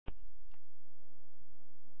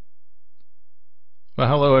Well,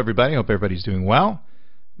 hello everybody. Hope everybody's doing well.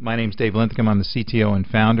 My name's Dave Linthicum. I'm the CTO and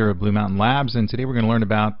founder of Blue Mountain Labs, and today we're going to learn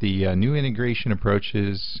about the new integration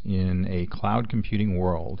approaches in a cloud computing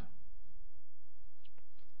world.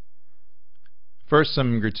 First,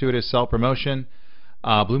 some gratuitous self-promotion.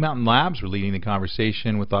 Blue Mountain Labs, we're leading the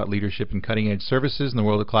conversation with thought leadership and cutting-edge services in the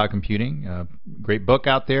world of cloud computing. Great book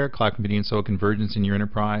out there, Cloud Computing and SOA Convergence in Your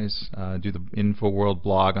Enterprise. Do the InfoWorld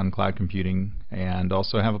blog on cloud computing, and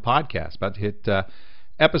also have a podcast about to hit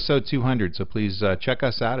episode 200. So please check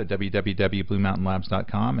us out at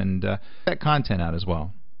www.bluemountainlabs.com and check that content out as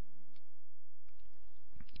well.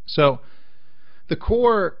 So the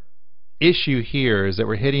core issue here is that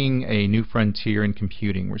we're hitting a new frontier in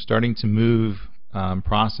computing. We're starting to move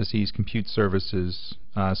processes, compute services,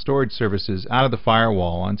 storage services out of the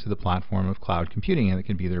firewall onto the platform of cloud computing, and it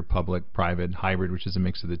can be either public, private, hybrid, which is a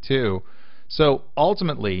mix of the two. So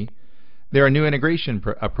ultimately, there are new integration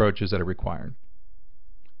approaches that are required.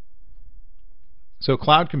 So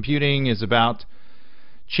cloud computing is about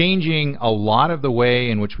changing a lot of the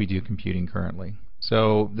way in which we do computing currently.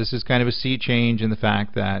 So this is kind of a sea change in the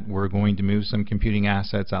fact that we're going to move some computing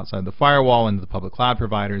assets outside the firewall into the public cloud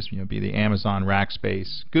providers, be the Amazon,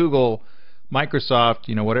 Rackspace, Google,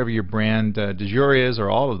 Microsoft, whatever your brand du jour is, or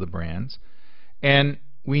all of the brands. And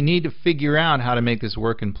we need to figure out how to make this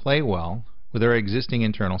work and play well with our existing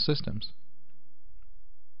internal systems.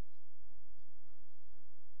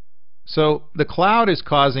 So the cloud is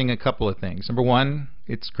causing a couple of things. Number one,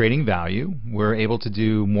 it's creating value. We're able to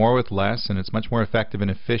do more with less, and it's much more effective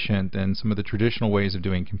and efficient than some of the traditional ways of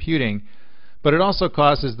doing computing. But it also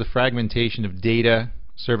causes the fragmentation of data,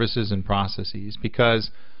 services, and processes,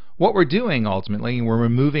 because what we're doing ultimately, when we're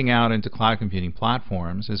moving out into cloud computing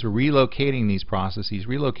platforms, is we're relocating these processes,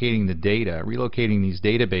 relocating the data, relocating these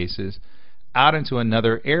databases out into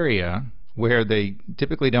another area where they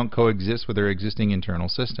typically don't coexist with their existing internal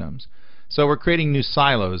systems. So we're creating new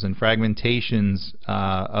silos and fragmentations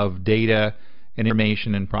of data and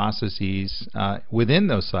information and processes within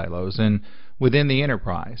those silos and within the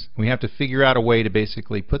enterprise. We have to figure out a way to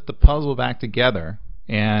basically put the puzzle back together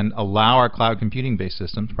and allow our cloud computing-based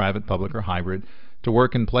systems, private, public, or hybrid, to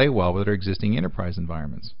work and play well with our existing enterprise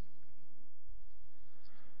environments.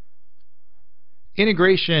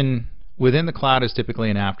 Integration within the cloud is typically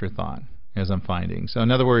an afterthought, as I'm finding. So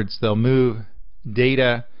in other words, they'll move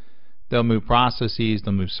data, they'll move processes,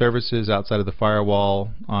 they'll move services outside of the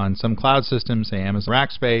firewall on some cloud systems, say Amazon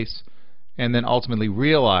Rackspace, and then ultimately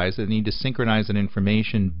realize that they need to synchronize that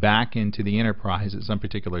information back into the enterprise at some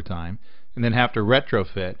particular time, and then have to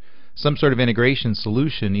retrofit some sort of integration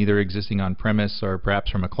solution, either existing on-premise or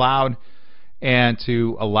perhaps from a cloud, and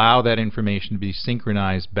to allow that information to be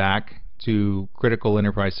synchronized back to critical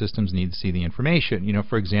enterprise systems need to see the information.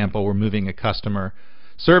 For example, we're moving a customer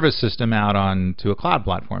service system out onto a cloud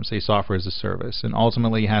platform, say software as a service, and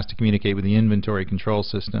ultimately has to communicate with the inventory control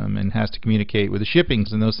system and has to communicate with the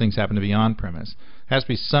shippings, and those things happen to be on-premise. There has to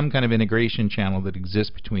be some kind of integration channel that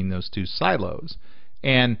exists between those two silos.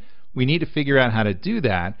 And we need to figure out how to do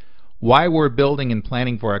that. Why we're building and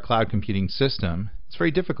planning for our cloud computing system, it's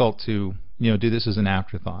very difficult to do this as an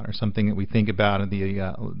afterthought or something that we think about at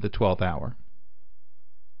the 12th hour.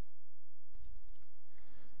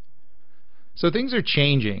 So things are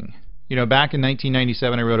changing. Back in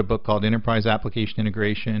 1997 I wrote a book called Enterprise Application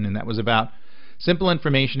Integration, and that was about simple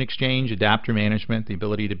information exchange, adapter management, the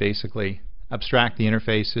ability to basically abstract the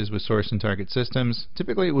interfaces with source and target systems.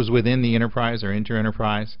 Typically it was within the enterprise or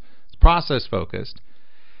inter-enterprise. It's process focused.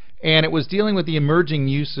 And it was dealing with the emerging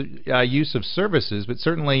use of services, but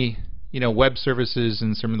certainly web services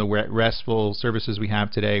and some of the RESTful services we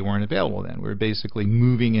have today weren't available then. We were basically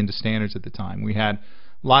moving into standards at the time. We had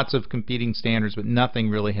lots of competing standards, but nothing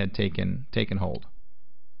really had taken hold.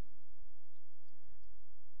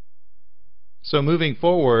 So moving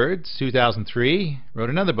forward, 2003, wrote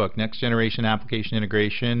another book, Next Generation Application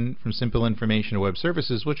Integration from Simple Information to Web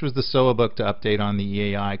Services, which was the SOA book to update on the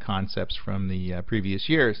EAI concepts from the previous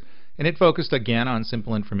years. And it focused again on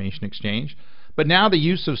simple information exchange, but now the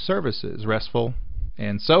use of services, RESTful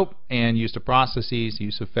and SOAP, and use of processes,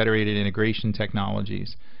 use of federated integration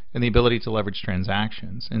technologies, and the ability to leverage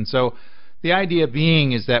transactions. And so the idea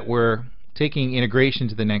being is that we're taking integration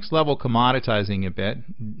to the next level, commoditizing a bit,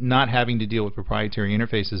 not having to deal with proprietary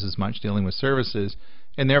interfaces as much, dealing with services,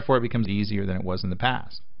 and therefore it becomes easier than it was in the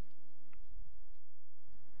past.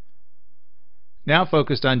 Now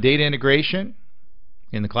focused on data integration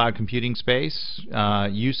in the cloud computing space,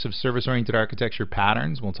 use of service-oriented architecture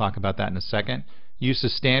patterns, we'll talk about that in a second, use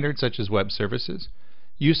of standards such as web services,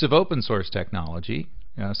 use of open source technology,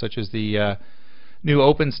 such as the new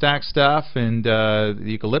OpenStack stuff and the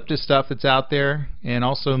eucalyptus stuff that's out there, and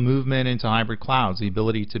also movement into hybrid clouds, the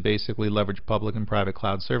ability to basically leverage public and private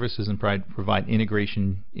cloud services and provide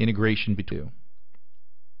integration between.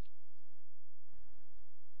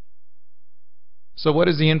 So what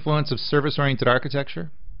is the influence of service-oriented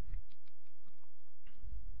architecture?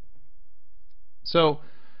 So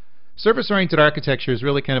service-oriented architecture is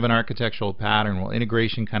really kind of an architectural pattern while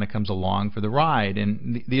integration kind of comes along for the ride.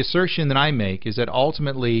 And the assertion that I make is that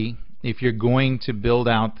ultimately, if you're going to build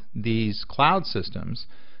out these cloud systems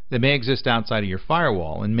that may exist outside of your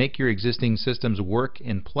firewall and make your existing systems work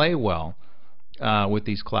and play well with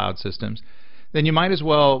these cloud systems, then you might as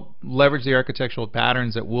well leverage the architectural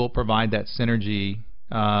patterns that will provide that synergy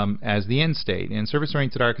as the end state. And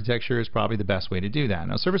service-oriented architecture is probably the best way to do that.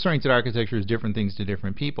 Now, service-oriented architecture is different things to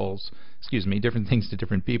different people,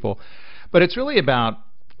 but it's really about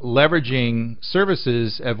leveraging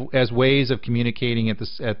services as ways of communicating at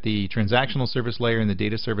the transactional service layer and the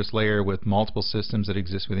data service layer with multiple systems that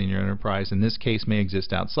exist within your enterprise. In this case, may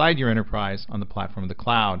exist outside your enterprise on the platform of the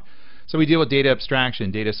cloud. So we deal with data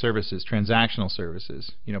abstraction, data services, transactional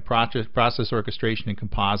services, process orchestration and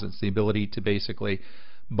composites, the ability to basically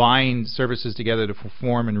bind services together to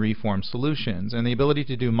perform and reform solutions, and the ability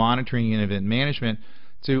to do monitoring and event management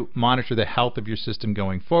to monitor the health of your system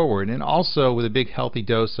going forward, and also with a big healthy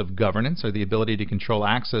dose of governance, or the ability to control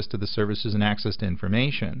access to the services and access to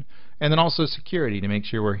information, and then also security to make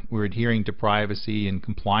sure we're adhering to privacy and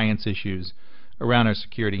compliance issues around our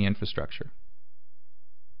security infrastructure.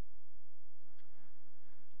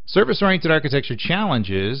 Service-oriented architecture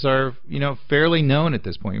challenges are, fairly known at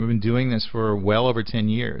this point. We've been doing this for well over 10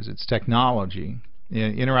 years. It's technology,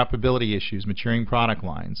 interoperability issues, maturing product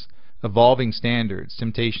lines, evolving standards,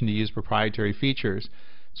 temptation to use proprietary features.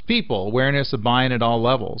 It's people, awareness of buy-in at all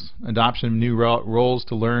levels, adoption of new roles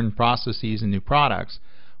to learn processes and new products,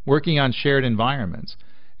 working on shared environments,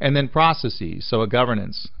 and then processes, so a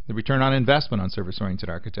governance, the return on investment on service-oriented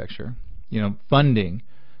architecture, funding,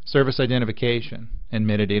 service identification, and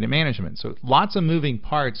metadata management. So lots of moving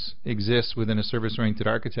parts exist within a service-oriented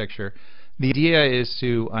architecture. The idea is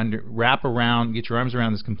to wrap around, get your arms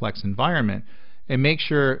around this complex environment and make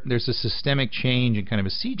sure there's a systemic change and kind of a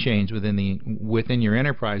sea change within your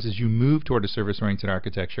enterprise as you move toward a service-oriented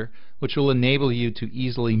architecture, which will enable you to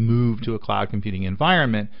easily move to a cloud computing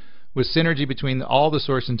environment with synergy between all the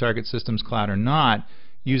source and target systems, cloud or not,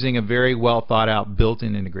 using a very well thought out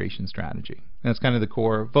built-in integration strategy. And that's kind of the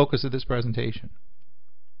core focus of this presentation.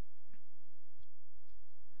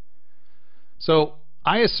 So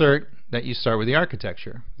I assert that you start with the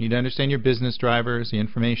architecture. You need to understand your business drivers, the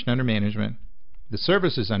information under management, the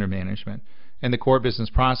services under management, and the core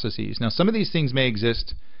business processes. Now, some of these things may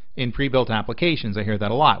exist in pre-built applications. I hear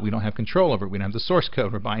that a lot. We don't have control over it. We don't have the source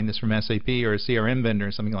code. We're buying this from SAP or a CRM vendor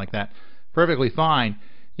or something like that. Perfectly fine.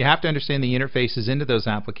 You have to understand the interfaces into those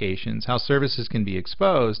applications, how services can be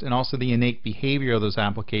exposed, and also the innate behavior of those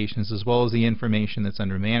applications, as well as the information that's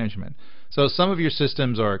under management. So some of your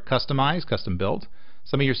systems are customized, custom built.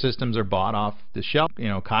 Some of your systems are bought off the shelf,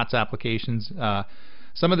 COTS applications.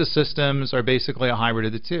 Some of the systems are basically a hybrid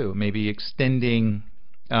of the two, maybe extending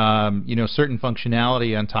certain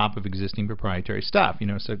functionality on top of existing proprietary stuff,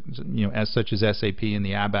 as such as SAP and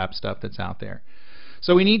the ABAP stuff that's out there.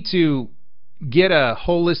 So we need to get a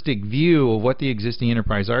holistic view of what the existing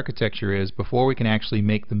enterprise architecture is before we can actually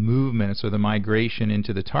make the movements or the migration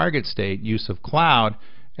into the target state, use of cloud,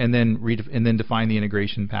 and then define the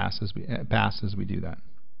integration path as we do that.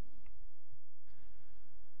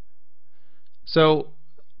 So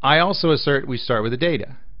I also assert we start with the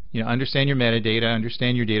data. Understand your metadata,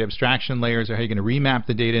 understand your data abstraction layers, or how you're going to remap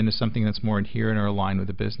the data into something that's more adherent or aligned with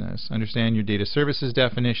the business. Understand your data services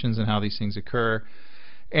definitions and how these things occur.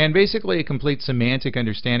 And basically a complete semantic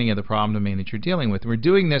understanding of the problem domain that you're dealing with. We're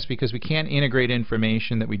doing this because we can't integrate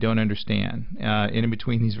information that we don't understand in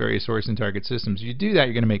between these various source and target systems. If you do that,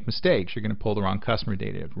 you're going to make mistakes. You're going to pull the wrong customer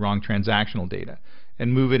data, wrong transactional data,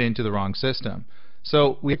 and move it into the wrong system.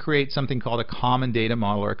 So we create something called a common data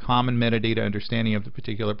model or a common metadata understanding of the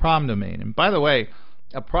particular problem domain. And by the way,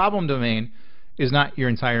 a problem domain is not your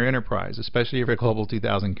entire enterprise, especially if you're a Global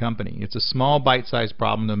 2000 company. It's a small bite-sized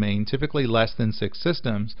problem domain, typically less than 6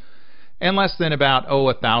 systems, and less than about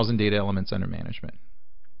 1,000 data elements under management,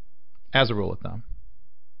 as a rule of thumb.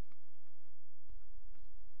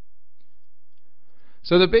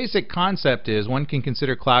 So the basic concept is one can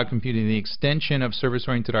consider cloud computing the extension of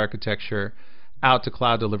service-oriented architecture out to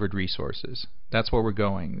cloud-delivered resources. That's where we're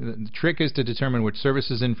going. The trick is to determine which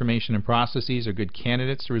services, information, and processes are good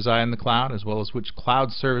candidates to reside in the cloud, as well as which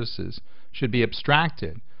cloud services should be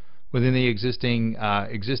abstracted within the existing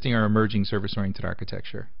or emerging service-oriented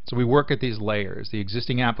architecture. So we work at these layers: the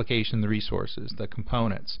existing application, the resources, the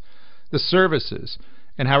components, the services,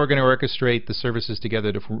 and how we're going to orchestrate the services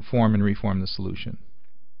together to form and reform the solution.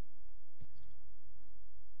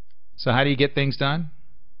 So how do you get things done?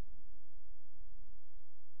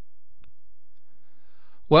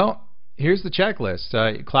 Well, here's the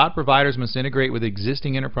checklist. Cloud providers must integrate with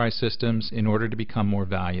existing enterprise systems in order to become more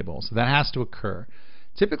valuable. So that has to occur.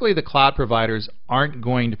 Typically, the cloud providers aren't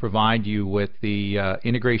going to provide you with the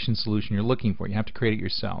integration solution you're looking for. You have to create it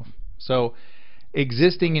yourself. So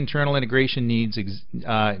existing internal integration needs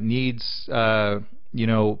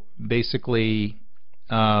basically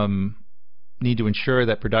need to ensure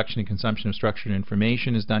that production and consumption of structured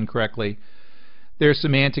information is done correctly. There's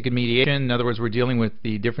semantic and mediation. In other words, we're dealing with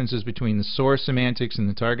the differences between the source semantics and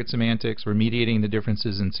the target semantics. We're mediating the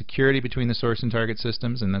differences in security between the source and target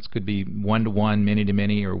systems, and that could be one-to-one,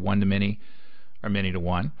 many-to-many, or one-to-many, or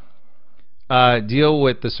many-to-one. Deal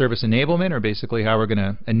with the service enablement, or basically how we're going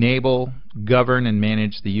to enable, govern, and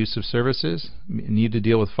manage the use of services. We need to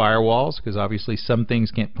deal with firewalls, because obviously some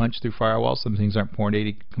things can't punch through firewalls, some things aren't Port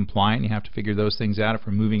 80 compliant. You have to figure those things out if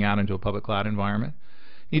we're moving out into a public cloud environment.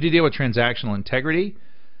 Need to deal with transactional integrity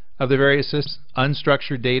of the various systems,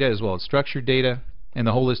 unstructured data as well as structured data, and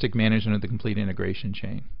the holistic management of the complete integration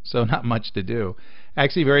chain. So not much to do.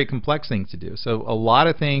 Actually very complex things to do. So a lot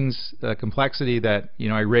of things, complexity that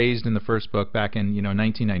I raised in the first book back in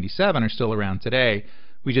 1997 are still around today.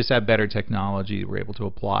 We just have better technology that we're able to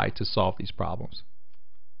apply to solve these problems.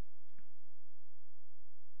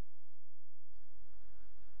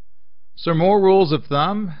 So more rules of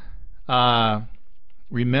thumb.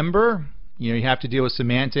 Remember, you have to deal with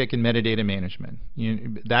semantic and metadata management.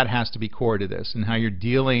 That has to be core to this, and how you're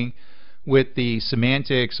dealing with the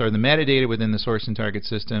semantics or the metadata within the source and target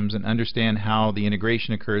systems, and understand how the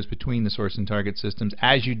integration occurs between the source and target systems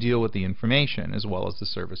as you deal with the information as well as the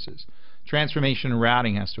services. Transformation and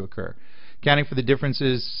routing has to occur. Accounting for the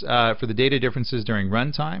differences, for the data differences during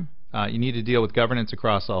runtime. You need to deal with governance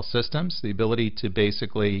across all systems, the ability to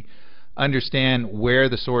basically understand where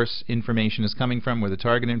the source information is coming from, where the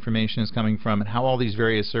target information is coming from, and how all these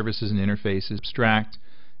various services and interfaces abstract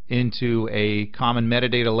into a common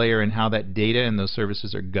metadata layer, and how that data and those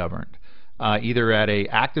services are governed. Either at an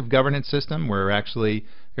active governance system, where actually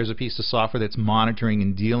there's a piece of software that's monitoring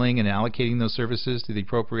and dealing and allocating those services to the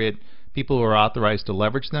appropriate people who are authorized to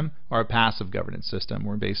leverage them, or a passive governance system,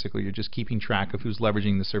 where basically you're just keeping track of who's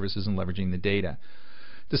leveraging the services and leveraging the data.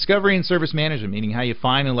 Discovery and service management, meaning how you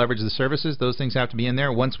find and leverage the services. Those things have to be in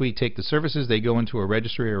there. Once we take the services, they go into a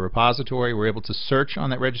registry or repository. We're able to search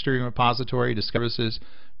on that registry and repository, discover services,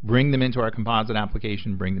 bring them into our composite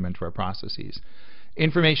application, bring them into our processes.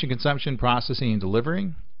 Information consumption, processing, and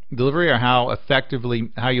delivery are how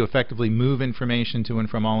you effectively move information to and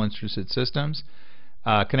from all interested systems.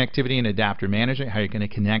 Connectivity and adapter management, how you're going to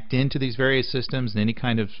connect into these various systems, and any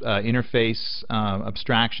kind of interface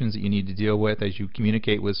abstractions that you need to deal with as you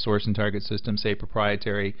communicate with source and target systems, say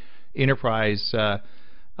proprietary enterprise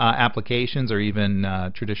applications or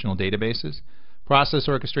even traditional databases. Process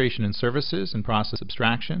orchestration and services and process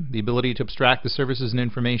abstraction, the ability to abstract the services and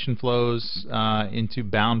information flows into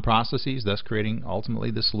bound processes, thus creating ultimately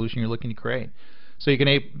the solution you're looking to create. So you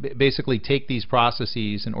can basically take these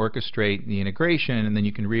processes and orchestrate the integration, and then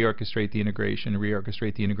you can reorchestrate the integration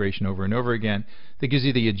over and over again. That gives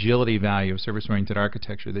you the agility value of service-oriented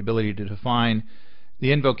architecture, the ability to define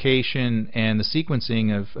the invocation and the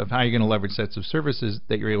sequencing of how you're going to leverage sets of services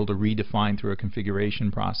that you're able to redefine through a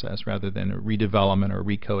configuration process rather than a redevelopment or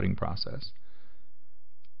recoding process.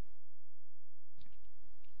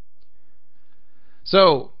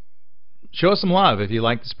 So show us some love. If you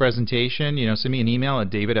like this presentation, send me an email at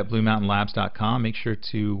david@bluemountainlabs.com. Make sure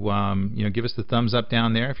to give us the thumbs up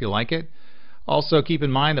down there if you like it. Also, keep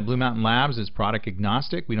in mind that Blue Mountain Labs is product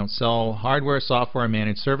agnostic. We don't sell hardware, software, or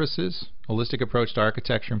managed services. Holistic approach to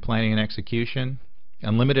architecture and planning and execution.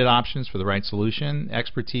 Unlimited options for the right solution.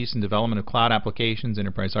 Expertise in development of cloud applications,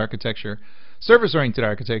 enterprise architecture, service-oriented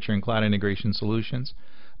architecture, and cloud integration solutions.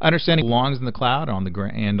 Understanding belongs in the cloud on the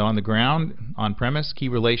ground, on-premise. Key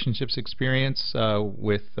relationships experience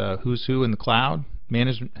with who's who in the cloud.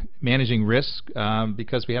 Managing risk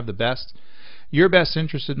because we have your best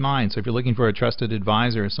interest in mind. So if you're looking for a trusted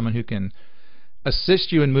advisor or someone who can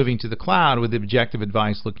assist you in moving to the cloud with objective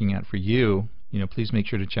advice looking out for you, please make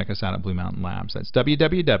sure to check us out at Blue Mountain Labs. That's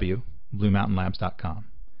www.bluemountainlabs.com.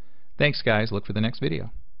 Thanks, guys. Look for the next video.